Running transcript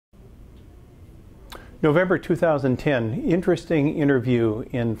November 2010, interesting interview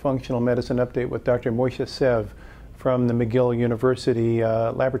in Functional Medicine Update with Dr. Moshe Szyf from the McGill University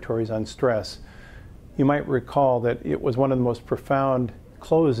laboratories on stress. You might recall that it was one of the most profound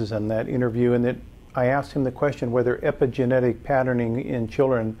closes in that interview, and that I asked him the question whether epigenetic patterning in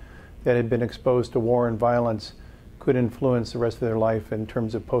children that had been exposed to war and violence could influence the rest of their life in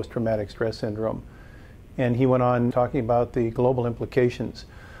terms of post-traumatic stress syndrome. And he went on talking about the global implications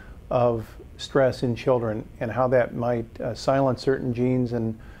of stress in children and how that might silence certain genes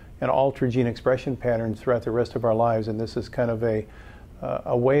and alter gene expression patterns throughout the rest of our lives. And this is kind of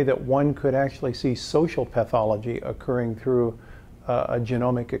a way that one could actually see social pathology occurring through a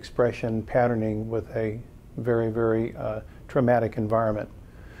genomic expression patterning with a very, very traumatic environment.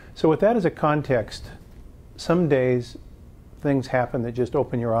 So with that as a context, some days things happen that just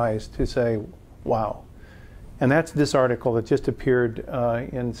open your eyes to say, wow. And that's this article that just appeared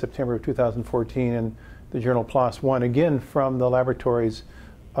in September of 2014 in the journal PLOS One, again from the laboratories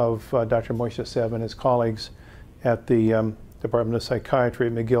of Dr. Moshe Szyf and his colleagues at the Department of Psychiatry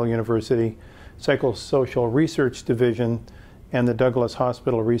at McGill University, Psychosocial Research Division, and the Douglas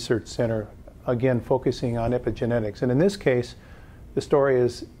Hospital Research Center, again focusing on epigenetics. And in this case, the story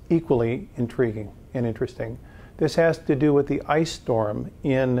is equally intriguing and interesting. This has to do with the ice storm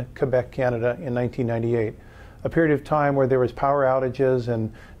in Quebec, Canada in 1998. A period of time where there was power outages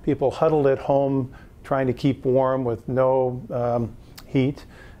and people huddled at home trying to keep warm with no heat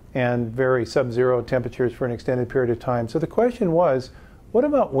and very sub-zero temperatures for an extended period of time. So the question was, what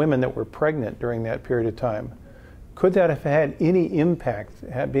about women that were pregnant during that period of time? Could that have had any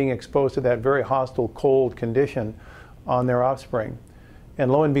impact, being exposed to that very hostile cold condition, on their offspring?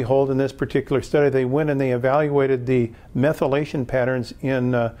 And lo and behold, in this particular study, they went and they evaluated the methylation patterns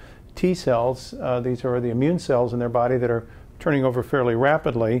in T cells. These are the immune cells in their body that are turning over fairly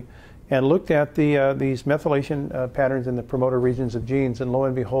rapidly, and looked at these methylation patterns in the promoter regions of genes. And lo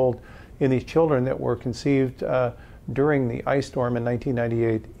and behold, in these children that were conceived during the ice storm in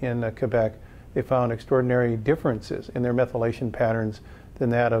 1998 in Quebec, they found extraordinary differences in their methylation patterns than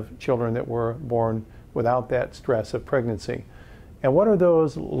that of children that were born without that stress of pregnancy. And what are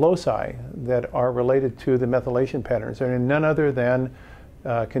those loci that are related to the methylation patterns? They're none other than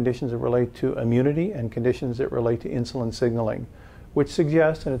conditions that relate to immunity and conditions that relate to insulin signaling, which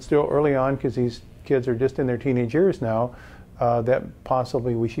suggests, and it's still early on because these kids are just in their teenage years now, that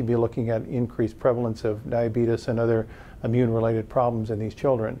possibly we should be looking at increased prevalence of diabetes and other immune-related problems in these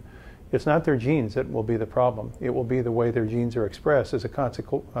children. It's not their genes that will be the problem. It will be the way their genes are expressed as a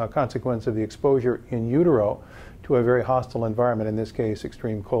consequence of the exposure in utero to a very hostile environment, in this case,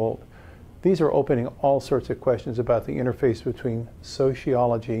 extreme cold. These are opening all sorts of questions about the interface between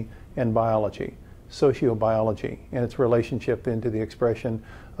sociology and biology, sociobiology, and its relationship into the expression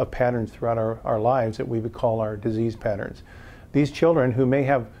of patterns throughout our lives that we would call our disease patterns. These children who may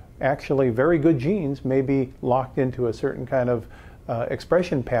have actually very good genes may be locked into a certain kind of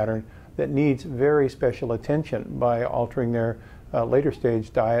expression pattern that needs very special attention by altering their later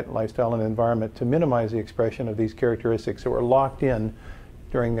stage diet, lifestyle, and environment to minimize the expression of these characteristics that were locked in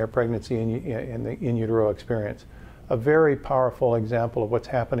during their pregnancy and the in utero experience. A very powerful example of what's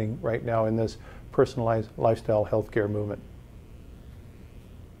happening right now in this personalized lifestyle healthcare movement.